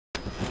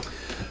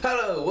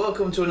Hello,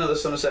 welcome to another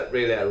Somerset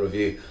Real Ale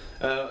review.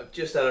 I've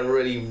just had a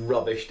really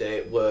rubbish day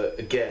at work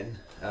again.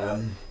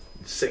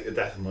 Sick to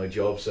death of my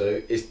job, so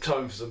it's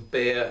time for some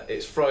beer.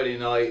 It's Friday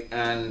night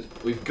and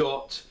we've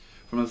got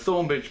from the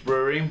Thornbridge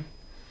Brewery,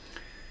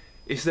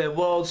 it's their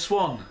Wild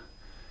Swan.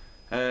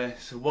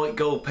 It's a white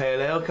gold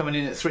pale ale coming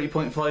in at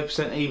 3.5%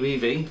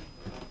 ABV.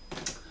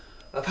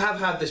 I have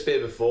had this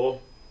beer before,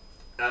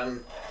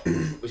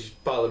 which is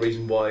part of the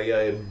reason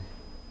why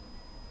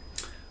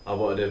I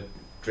wanted to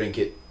drink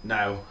it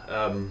now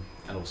and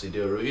obviously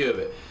do a review of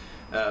it.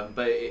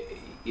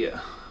 Yeah,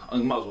 I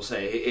might as well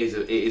say it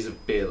is a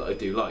beer that I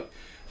do like.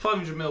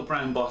 500ml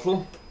brown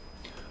bottle,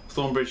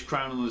 Thornbridge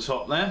crown on the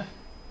top there.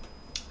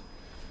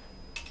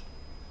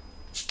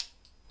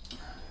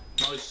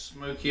 Nice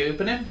smoky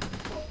opening.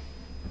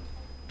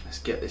 Let's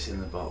get this in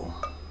the bottle.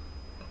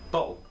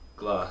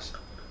 Glass.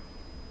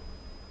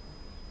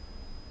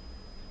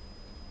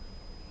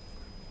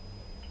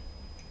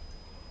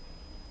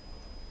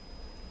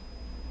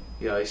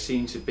 Yeah, I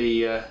seem to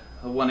be the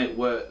one at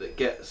work that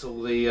gets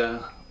all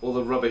the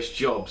rubbish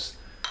jobs.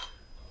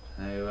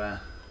 So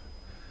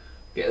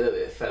get a little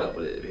bit fed up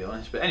with it, to be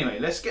honest. But anyway,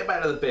 let's get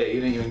back to the beer. You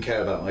don't even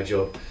care about my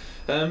job.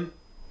 It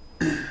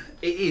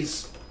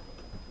is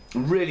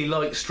really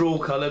light straw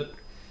coloured,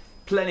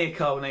 plenty of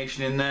carbonation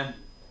in there.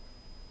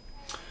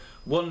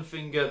 One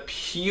finger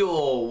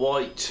pure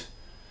white,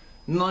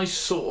 nice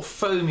sort of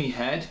foamy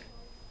head,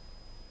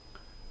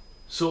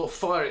 sort of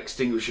fire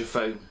extinguisher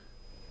foam.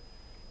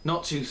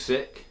 Not too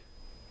thick.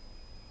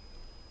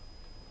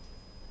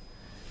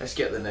 Let's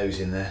get the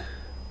nose in there.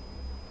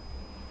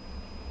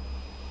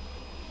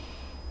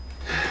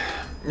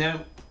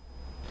 Now,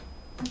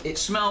 it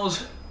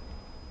smells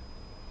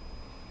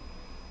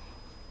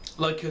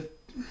like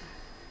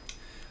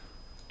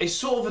it's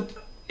sort of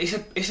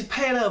it's a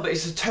pale ale, but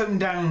it's a toned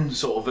down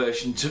sort of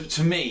version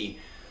to me.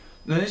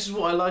 Now, this is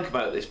what I like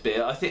about this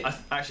beer.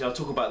 Actually I'll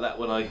talk about that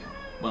when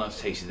I've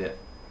tasted it.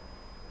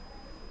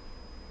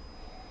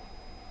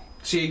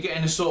 So you're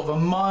getting a sort of a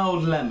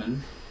mild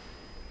lemon,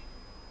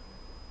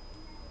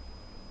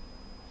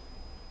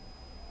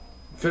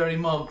 very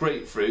mild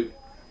grapefruit,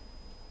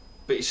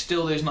 but it's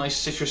still those nice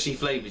citrusy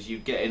flavours you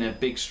get in a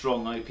big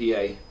strong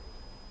IPA.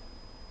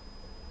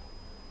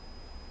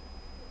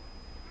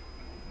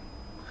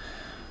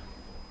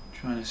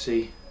 Trying to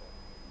see,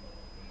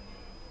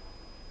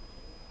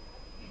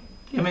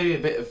 yeah, maybe a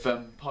bit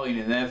of pine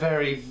in there.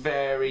 Very,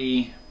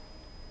 very,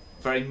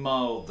 very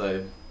mild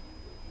though.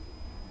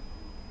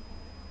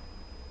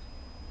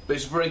 But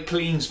it's a very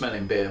clean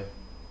smelling beer,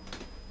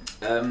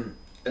 and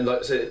like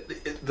I said,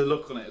 the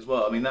look on it as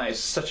well. I mean, that is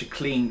such a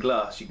clean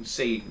glass. You can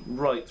see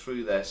right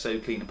through there, so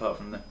clean. Apart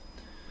from the,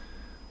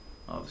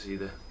 obviously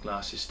the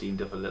glass is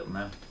steamed up a little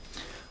now.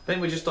 I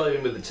think we're just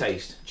diving with the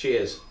taste.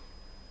 Cheers.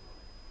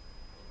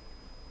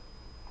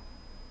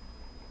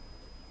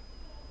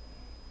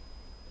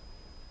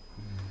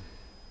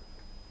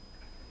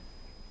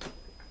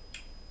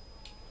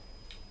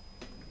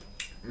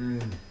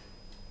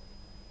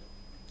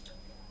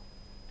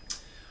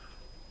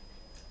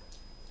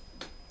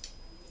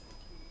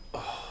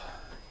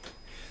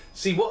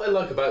 See, what I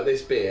like about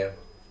this beer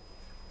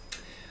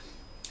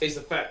is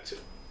the fact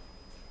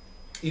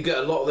you get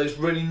a lot of those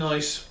really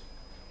nice,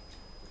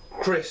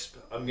 crisp,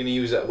 I'm going to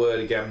use that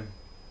word again.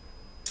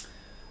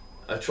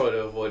 I try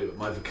to avoid it, but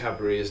my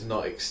vocabulary is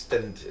not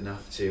extent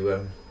enough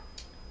to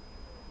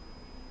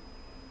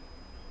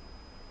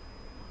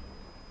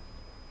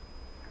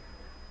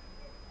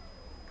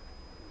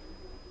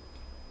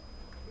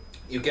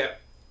you get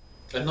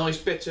a nice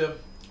bitter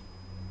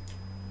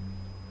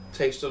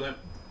taste on it.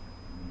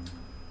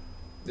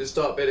 The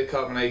start bit of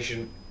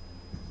carbonation,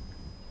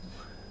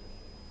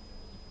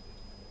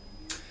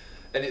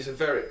 and it's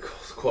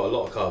quite a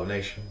lot of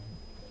carbonation.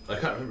 I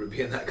can't remember it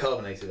being that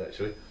carbonated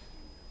actually.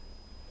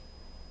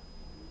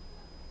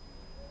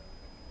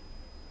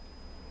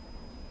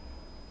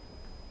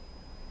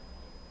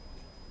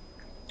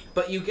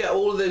 But you get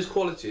all of those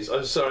qualities.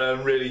 I'm sorry,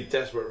 I'm really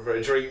desperate for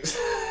a drink.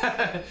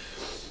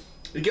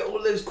 You get all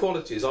of those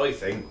qualities, I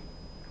think,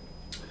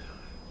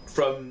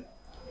 from,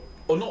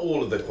 or not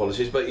all of the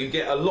qualities, but you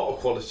get a lot of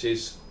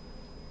qualities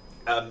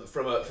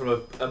from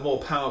a more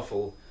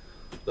powerful,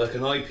 like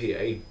an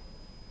IPA.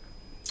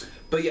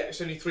 But yeah, it's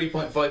only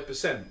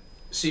 3.5%,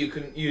 so you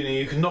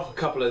can knock a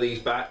couple of these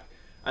back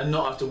and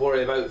not have to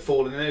worry about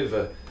falling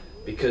over,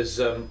 because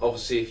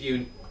obviously if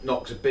you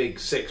knocked a big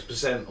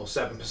 6% or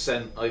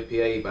 7%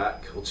 IPA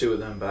back, or two of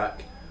them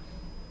back,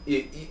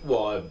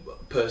 well,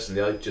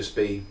 personally I'd just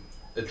be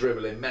a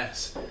dribbling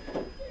mess.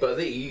 But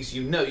these,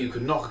 you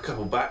can knock a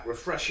couple back,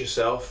 refresh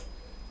yourself,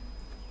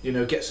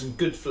 get some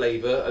good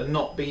flavour and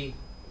not be,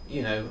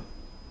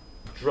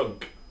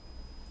 drunk.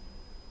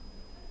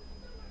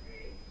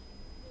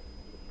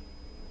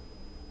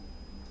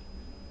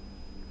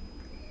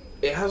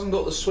 It hasn't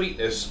got the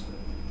sweetness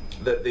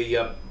that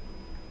the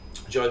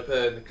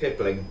Jaipur and the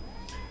Kipling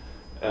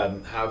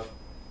have.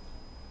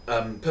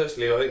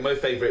 Personally, I think my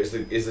favourite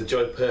is the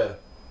Jaipur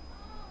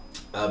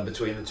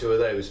between the two of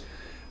those.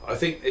 I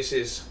think this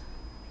is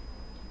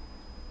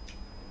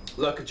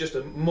like just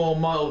a more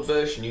mild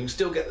version. You can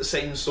still get the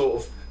same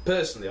sort of,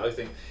 personally I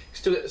think, you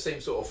still get the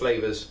same sort of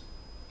flavours.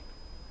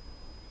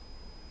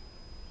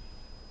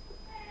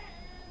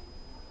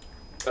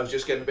 I was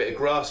just getting a bit of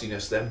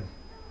grassiness then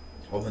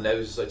on the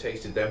nose as I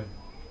tasted them.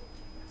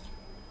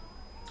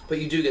 But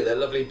you do get that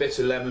lovely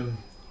bitter lemon,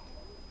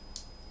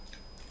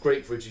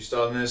 grapefruity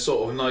style, and there's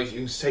sort of a nice, you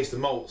can taste the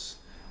malts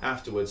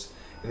afterwards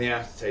in the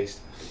aftertaste.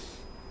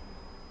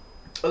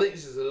 I think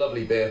this is a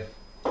lovely beer,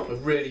 I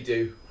really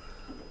do.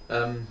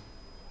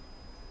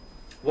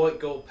 White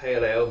Gold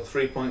Pale Ale,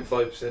 3.5%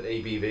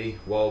 ABV,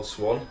 Wild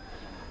Swan.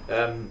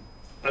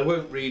 I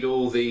won't read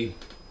all the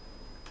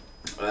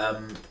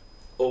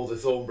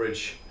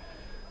Thornbridge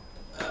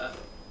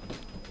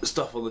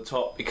stuff on the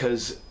top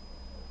because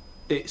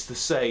it's the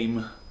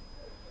same,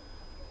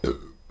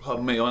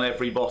 pardon me, on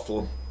every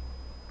bottle.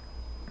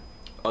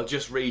 I'll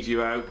just read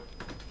you out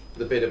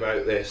the bit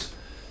about this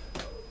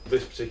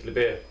particular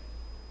beer.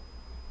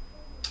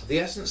 The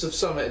essence of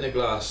summer in a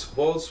glass.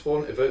 Wild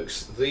Swan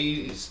evokes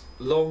these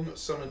long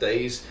summer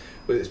days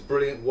with its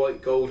brilliant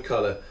white gold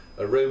colour,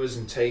 aromas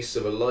and tastes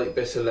of a light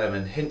bitter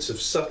lemon, hints of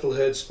subtle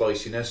herb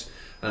spiciness,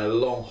 and a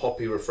long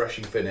hoppy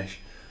refreshing finish.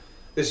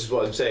 This is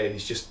what I'm saying,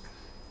 it's just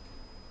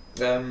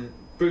brewed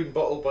and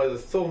bottled by the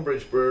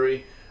Thornbridge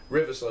Brewery,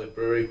 Riverside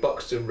Brewery,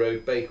 Buxton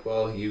Road,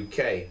 Bakewell,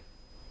 UK.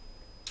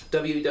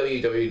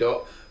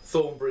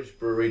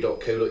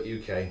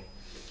 www.thornbridgebrewery.co.uk.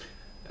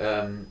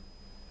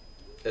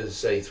 As I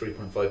say,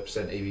 3.5%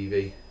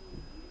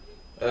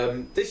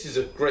 ABV. This is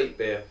a great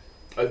beer.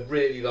 I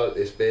really like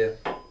this beer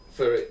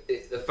for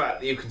the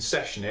fact that you can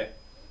session it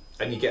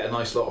and you get a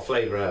nice lot of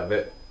flavour out of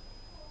it.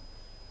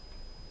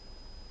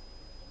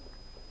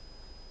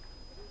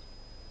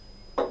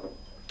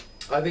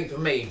 I think for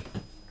me,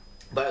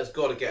 that has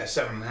got to get a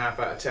 7.5 out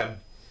of 10.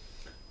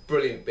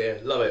 Brilliant beer,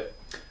 love it.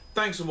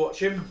 Thanks for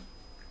watching.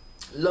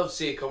 Love to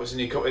see your comments in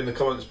the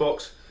comments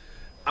box,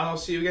 and I'll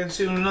see you again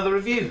soon on another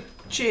review.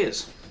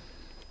 Cheers.